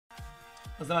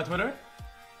Was that my Twitter?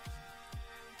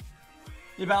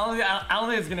 Yeah, but I don't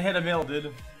think it's gonna hit a mil,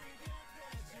 dude.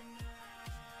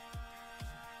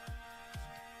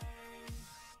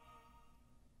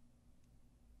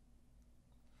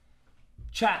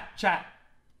 Chat.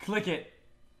 Click it.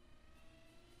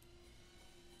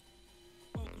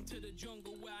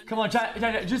 Come on,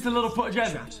 chat. Just a little push.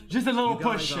 Just a little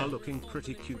push. You guys are looking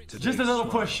pretty cute today. Just a little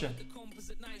push.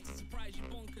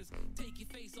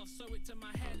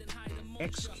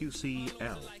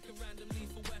 xQcl.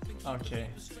 Okay.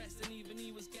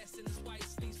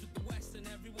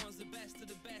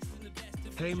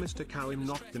 Hey Mr. Cow, I'm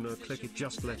not gonna click it,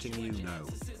 just letting you know.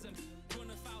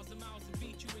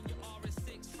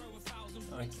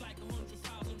 Okay.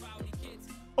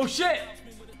 Oh shit!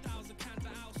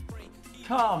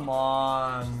 Come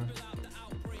on.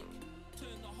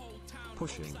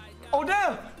 Pushing. Oh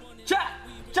damn! Chat!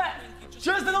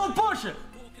 Just a little push!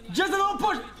 Just a little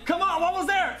push! Come on, I'm almost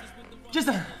there! Just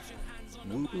a...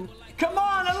 Woo-hoo. Come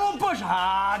on, a little push!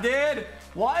 Ah, dude!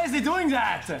 Why is he doing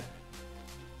that?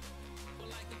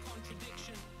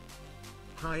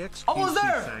 Hi xQc, almost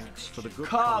there! thanks for the good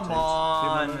Come content.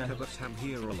 on! America, but I'm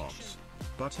here a lot.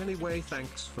 But anyway,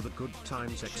 thanks for the good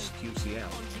times xQcl.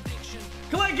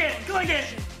 Click it!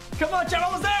 Come on, chat,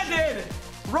 almost there, dude!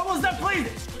 We're almost there, please!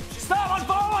 Stop, I'm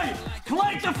far away!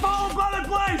 Click the follow button,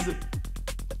 please!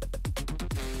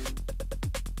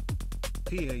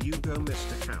 Here you go,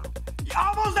 Mr. Cow.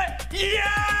 Almost there!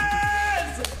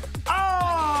 Yes!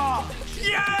 Oh!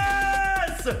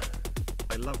 Yes!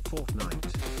 I love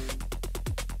Fortnite.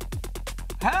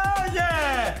 Hell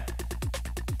yeah!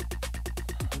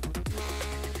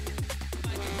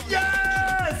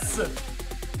 Yes!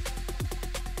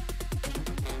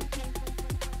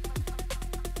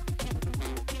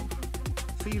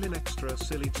 Feeling extra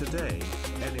silly today.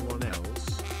 Anyone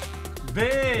else?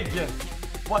 Big!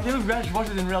 What, you actually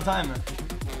watched it in real time?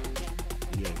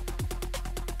 Yeah.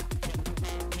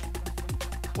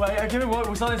 Well, I can't remember,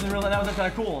 we saw this in real time, that was kind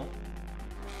of cool.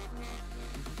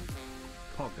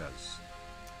 Poggers.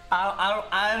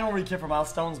 I don't really care for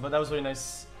milestones, but that was really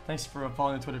nice. Thanks for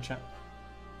following the Twitter chat.